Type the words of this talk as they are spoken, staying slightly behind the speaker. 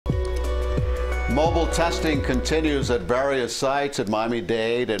Mobile testing continues at various sites at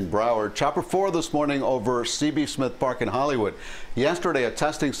Miami-Dade and Broward. Chopper 4 this morning over CB Smith Park in Hollywood. Yesterday, a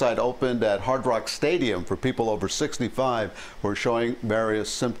testing site opened at Hard Rock Stadium for people over 65 who are showing various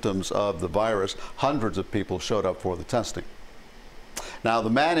symptoms of the virus. Hundreds of people showed up for the testing. Now,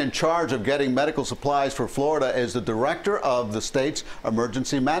 the man in charge of getting medical supplies for Florida is the director of the state's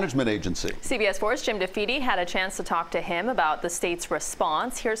emergency management agency. CBS 4's Jim DeFede had a chance to talk to him about the state's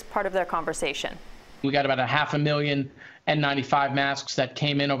response. Here's part of their conversation. We got about 500,000 N95 masks that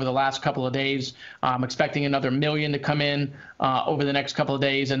came in over the last couple of days. I'm expecting another 1 million to come in over the next couple of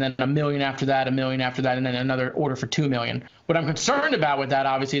days, and then 1 million after that, 1 million after that, and then another order for 2 million. What I'm concerned about with that,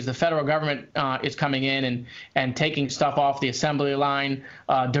 obviously, is the federal government is coming in and taking stuff off the assembly line,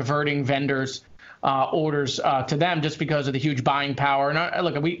 diverting vendors' orders to them just because of the huge buying power. And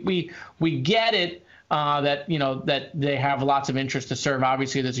look, we get it. That they have lots of interest to serve.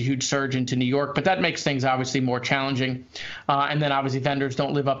 Obviously, there's a huge surge into New York, but that makes things obviously more challenging. And then obviously vendors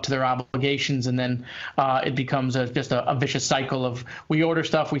don't live up to their obligations, and then it becomes just a vicious cycle of we order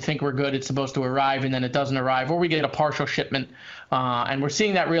stuff, we think we're good, it's supposed to arrive, and then it doesn't arrive, or we get a partial shipment. And we're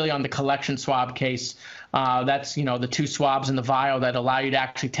seeing that really on the collection swab case. That's the 2 swabs in the vial that allow you to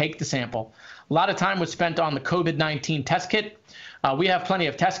actually take the sample. A lot of time was spent on the COVID-19 test kit. We have plenty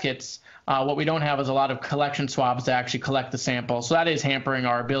of test kits. What we don't have is a lot of collection swabs to actually collect the sample. So that is hampering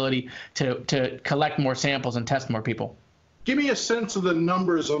our ability to collect more samples and test more people. Give me a sense of the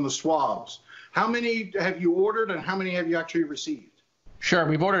numbers on the swabs. How many have you ordered and how many have you actually received? Sure.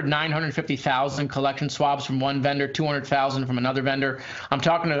 We've ordered 950,000 collection swabs from one vendor, 200,000 from another vendor. I'm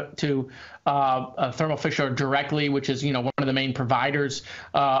talking to Thermo Fisher directly, which is, one of the main providers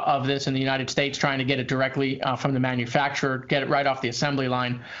of this in the United States, trying to get it directly from the manufacturer, get it right off the assembly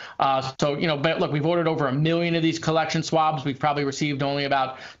line. But look, we've ordered over 1 million of these collection swabs. We've probably received only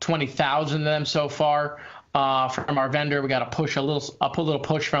about 20,000 of them so far. From our vendor. We got to push a little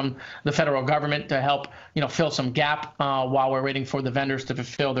push from the federal government to help, fill some gap while we're waiting for the vendors to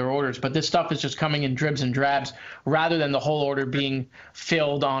fulfill their orders. But this stuff is just coming in dribs and drabs rather than the whole order being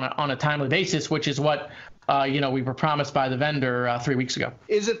filled on a timely basis, which is what we were promised by the vendor 3 weeks ago.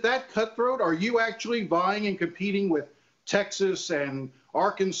 Is it that cutthroat? Are you actually buying and competing with Texas and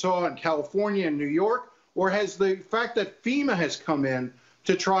Arkansas and California and New York? Or has the fact that FEMA has come in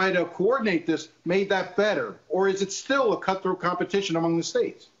to try to coordinate this made that better? Or is it still a cutthroat competition among the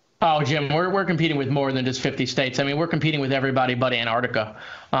states? Oh, Jim, we're competing with more than just 50 states. I mean, we're competing with everybody but Antarctica.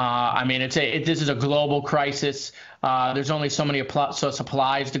 This is a global crisis. There's only so many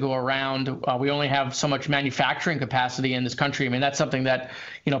supplies to go around. We only have so much manufacturing capacity in this country. I mean, that's something that,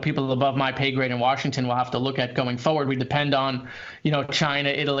 people above my pay grade in Washington will have to look at going forward. We depend on, China,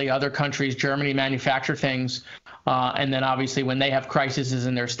 Italy, other countries, Germany manufacture things. And then obviously when they have crises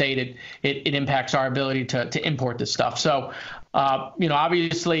in their state, it impacts our ability to import this stuff. So,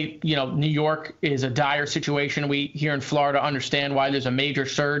 obviously, New York is a dire situation. We here in Florida understand why there's a major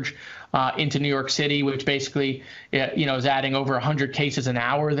surge into New York City, which basically, is adding over 100 cases an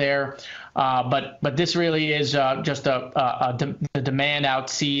hour there. But this really is just the demand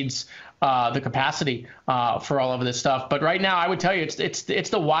outseeds the capacity for all of this stuff. But right now, I would tell you, it's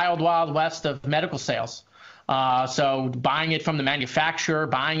the wild, wild west of medical sales. So buying it from the manufacturer,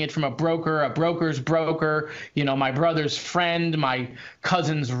 buying it from a broker's broker, my brother's friend, my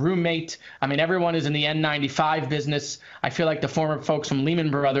cousin's roommate. I mean, everyone is in the N95 business. I feel like the former folks from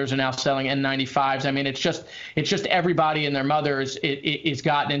Lehman Brothers are now selling N95s. I mean, it's just everybody and their mother is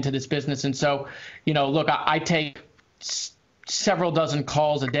gotten into this business. And so, look, I take several dozen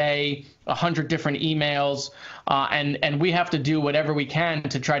calls a day, 100 different emails, and we have to do whatever we can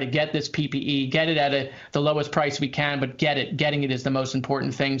to try to get this PPE, get it at the lowest price we can, but getting it is the most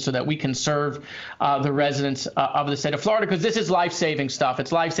important thing so that we can serve the residents of the state of Florida, because this is life-saving stuff.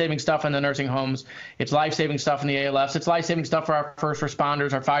 It's life-saving stuff in the nursing homes. It's life-saving stuff in the ALFs. It's life-saving stuff for our first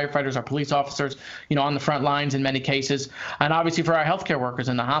responders, our firefighters, our police officers, on the front lines in many cases, and obviously for our healthcare workers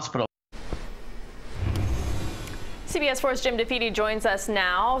in the hospital. CBS 4's Jim DeFede joins us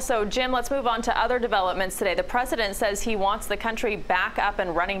now. So, Jim, let's move on to other developments today. The president says he wants the country back up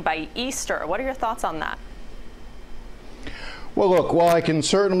and running by Easter. What are your thoughts on that? Well, look, while I can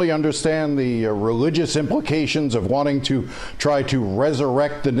certainly understand the religious implications of wanting to try to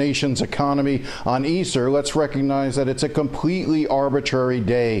resurrect the nation's economy on Easter, let's recognize that it's a completely arbitrary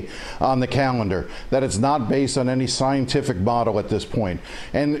day on the calendar, that it's not based on any scientific model at this point.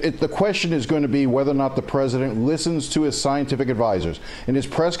 And the question is going to be whether or not the president listens to his scientific advisors. In his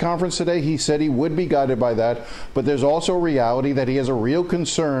press conference today, he said he would be guided by that, but there's also a reality that he has a real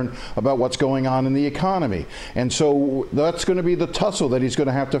concern about what's going on in the economy. And so that's going to to be the tussle that he's going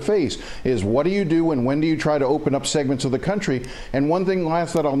to have to face, is what do you do and when do you try to open up segments of the country? And one thing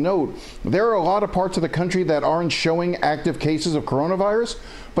last that I'll note, there are a lot of parts of the country that aren't showing active cases of coronavirus,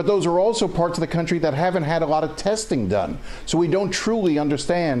 but those are also parts of the country that haven't had a lot of testing done. So we don't truly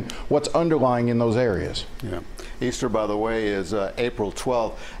understand what's underlying in those areas. Yeah. Easter, by the way, is April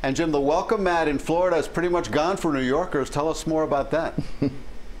 12th. And Jim, the welcome mat in Florida is pretty much gone for New Yorkers. Tell us more about that.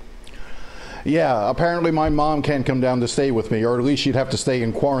 Yeah, apparently my mom can't come down to stay with me, or at least she'd have to stay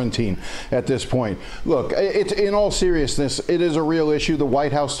in quarantine at this point. Look, it's, in all seriousness, it is a real issue. The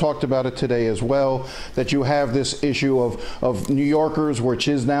White House talked about it today as well, that you have this issue of New Yorkers, which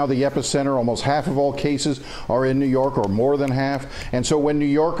is now the epicenter. Almost half of all cases are in New York, or more than half. And so when New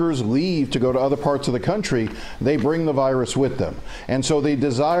Yorkers leave to go to other parts of the country, they bring the virus with them. And so the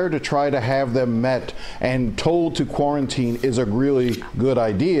desire to try to have them met and told to quarantine is a really good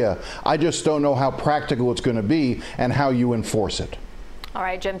idea. I just don't know how practical it's going to be and how you enforce it. All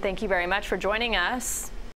right, Jim, thank you very much for joining us.